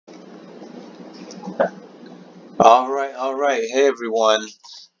All right. Hey everyone.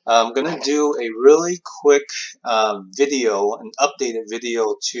 I'm gonna do a really quick video, an updated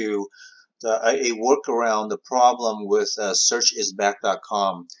video to a workaround the problem with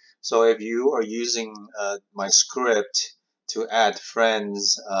searchisback.com. So if you are using my script to add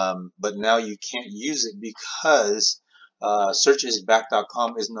friends, but now you can't use it because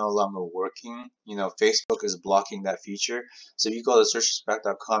searchisback.com is no longer working. You know, Facebook is blocking that feature. So if you go to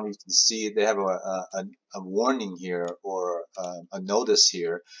searchisback.com, you can see they have a warning here or a notice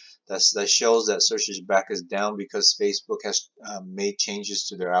here that shows that search back is down because Facebook has made changes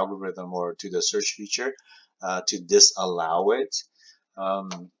to their algorithm or to the search feature to disallow it.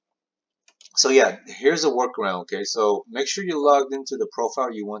 Um, so yeah, here's a workaround. Okay, so make sure you're logged into the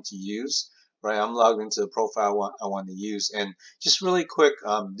profile you want to use. Right, I'm logged into the profile I want to use, and just really quick,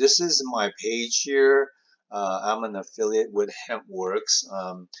 this is my page here. I'm an affiliate with HempWorks.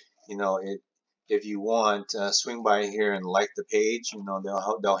 You know, if you want, swing by here and like the page. You know,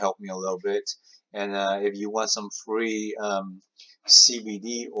 they'll help me a little bit. And if you want some free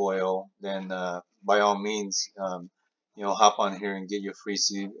CBD oil, then by all means, you know, hop on here and get your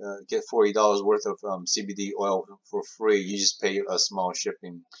get $40 worth of CBD oil for free. You just pay a small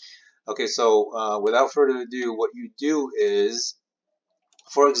shipping. Okay, so without further ado, what you do is,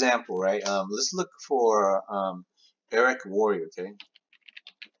 for example, right? Let's look for Eric Warrior. Okay,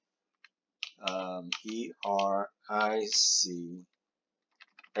 ERIC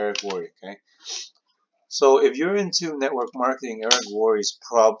Eric Warrior. Okay, so if you're into network marketing, Eric Warrior is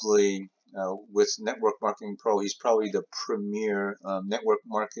probably with Network Marketing Pro, he's probably the premier network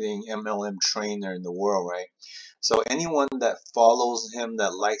marketing MLM trainer in the world, right? So anyone that follows him,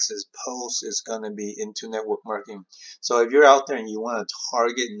 that likes his posts, is going to be into network marketing. So if you're out there and you want to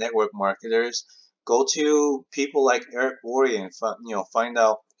target network marketers, go to people like Eric Warrior and find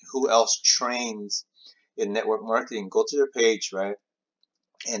out who else trains in network marketing. Go to their page, right?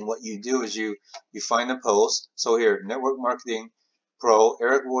 And what you do is you find a post. So here, Network Marketing Pro,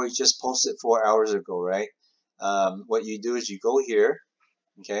 Eric Roy just posted 4 hours ago, right? What you do is you go here,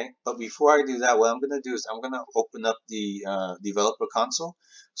 okay? But before I do that, what I'm gonna do is I'm gonna open up the developer console.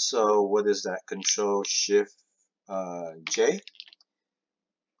 So what is that? Control Shift J.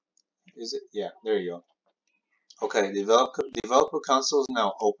 Is it? Yeah, there you go. Okay, developer console is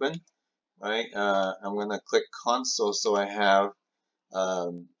now open, right? I'm gonna click console so I have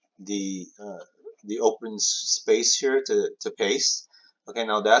um, the uh, the open space here to paste. Okay,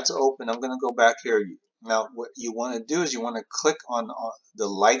 now that's open. I'm gonna go back here. Now what you want to do is you want to click on the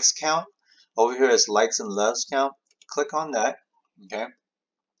likes count. Over here is likes and loves count. Click on that. Okay.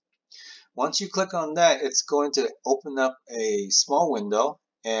 Once you click on that, it's going to open up a small window,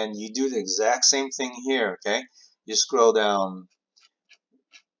 and you do the exact same thing here. Okay. You scroll down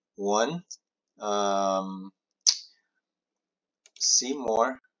one. Um, see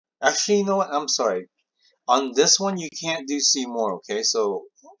more. Actually, you know what? I'm sorry. On this one, you can't do see more, okay? So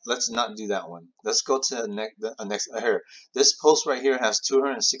let's not do that one. Let's go to the next here. This post right here has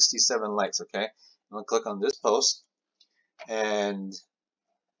 267 likes, okay? I'm gonna click on this post, and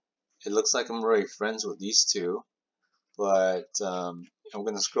it looks like I'm already friends with these two, but I'm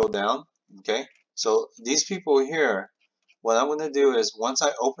gonna scroll down, okay? So these people here, what I'm gonna do is once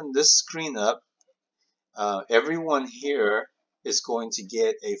I open this screen up, everyone here is going to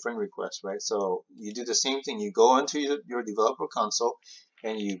get a friend request, right? So you do the same thing. You go into your developer console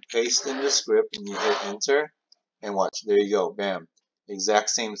and you paste in the script and you hit enter and watch. There you go. Bam. Exact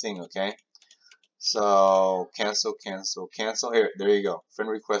same thing, okay? So cancel, cancel, cancel. Here, there you go.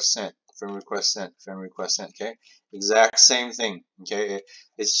 Friend request sent. Friend request sent. Friend request sent. Okay, exact same thing. Okay,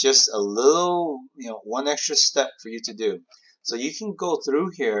 it's just a little, one extra step for you to do. So you can go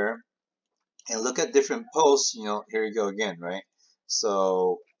through here and look at different posts. Here you go again, right?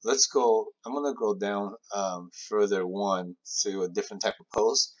 So let's go. I'm gonna go down further one to a different type of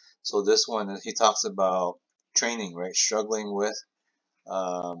post. So this one, he talks about training, right? Struggling with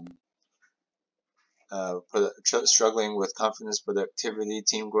um, struggling with confidence, productivity,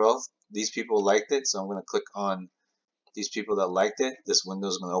 team growth. These people liked it, so I'm gonna click on these people that liked it. This window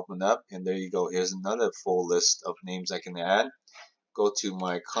is gonna open up, and there you go. Here's another full list of names I can add. Go to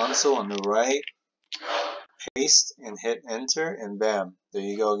my console on the right, paste and hit enter, and bam, there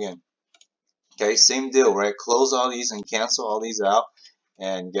you go again. Okay, same deal, right? Close all these and cancel all these out,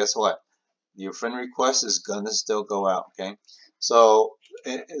 and guess what? Your friend request is gonna still go out. Okay, so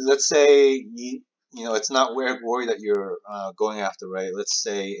let's say it's not Warrior that you're going after, right? Let's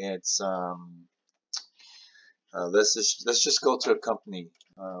say it's let's just go to a company.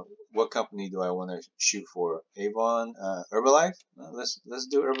 What company do I want to shoot for? Avon, Herbalife. Let's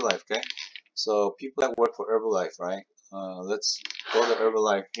do Herbalife. Okay. So people that work for Herbalife, right? Let's go to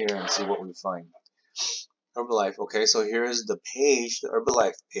Herbalife here and see what we find. Herbalife, okay, so here's the page, the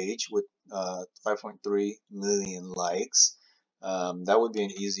Herbalife page with 5.3 million likes. That would be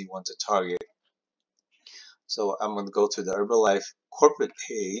an easy one to target. So I'm going to go to the Herbalife corporate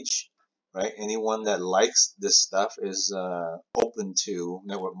page, right? Anyone that likes this stuff is open to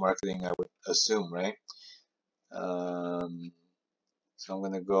network marketing, I would assume, right? So I'm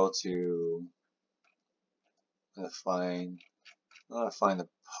going to go to, I'm going to find a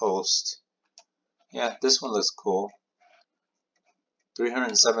post. Yeah, this one looks cool.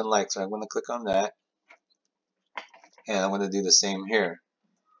 307 likes. So I'm going to click on that, and I'm going to do the same here.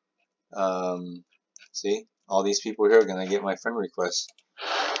 See, all these people here are going to get my friend request.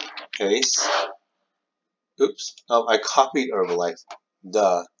 Paste. Oops. Oh, I copied Herbalife.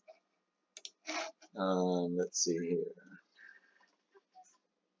 Duh. Let's see here.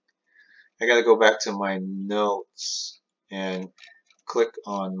 I got to go back to my notes and click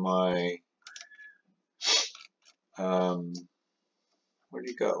on my. Where'd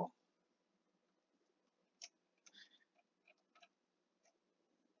you go?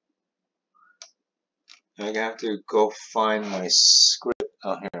 I have to go find my script.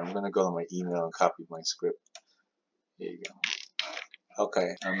 Oh, here, I'm going to go to my email and copy my script. Here you go.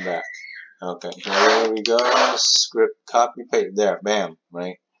 Okay, I'm back. Okay, here we go. Script, copy, paste. There, bam,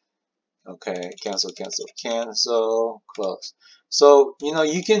 right? Okay, cancel, cancel, cancel, close. So,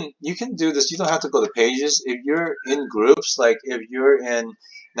 you can do this. You don't have to go to pages. If you're in groups, like if you're in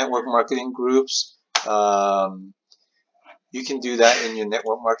network marketing groups, you can do that in your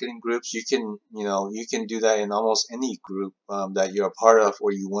network marketing groups. You can do that in almost any group that you're a part of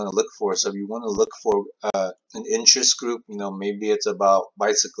or you want to look for. So if you want to look for an interest group, maybe it's about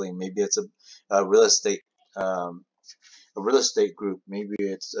bicycling, maybe it's a real estate group, maybe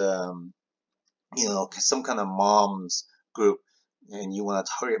it's some kind of moms group, and you want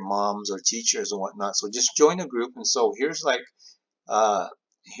to target moms or teachers or whatnot. So just join a group. And so here's a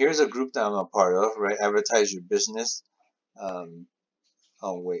group that I'm a part of, right? Advertise your business.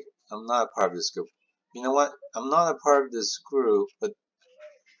 Oh wait, I'm not a part of this group. You know what? I'm not a part of this group, but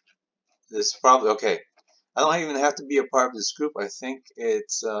this probably okay. I don't even have to be a part of this group. I think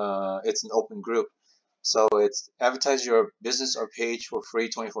it's an open group. So it's advertise your business or page for free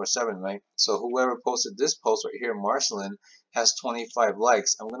 24/7, right? So whoever posted this post right here, Marcelin, has 25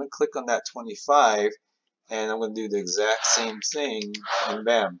 likes. I'm going to click on that 25 and I'm going to do the exact same thing, and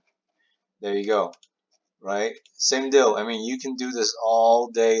bam, there you go, right? Same deal. I mean, you can do this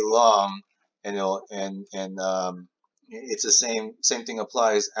all day long, and it's the same thing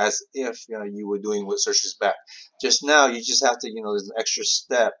applies as if you were doing with searches back. Just now, you just have to there's an extra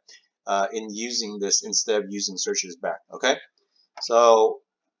step in using this instead of using searches back. Okay, so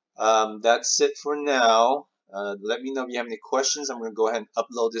that's it for now. Let me know if you have any questions. I'm going to go ahead and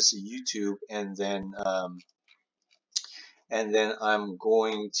upload this to YouTube, and then I'm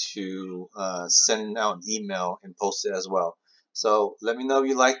going to send out an email and post it as well. So let me know if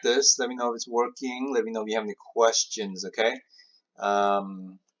you like this. Let me know if it's working. Let me know if you have any questions. Okay.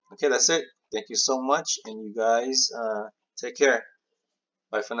 Okay, that's it. Thank you so much, and you guys take care.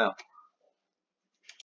 Bye for now.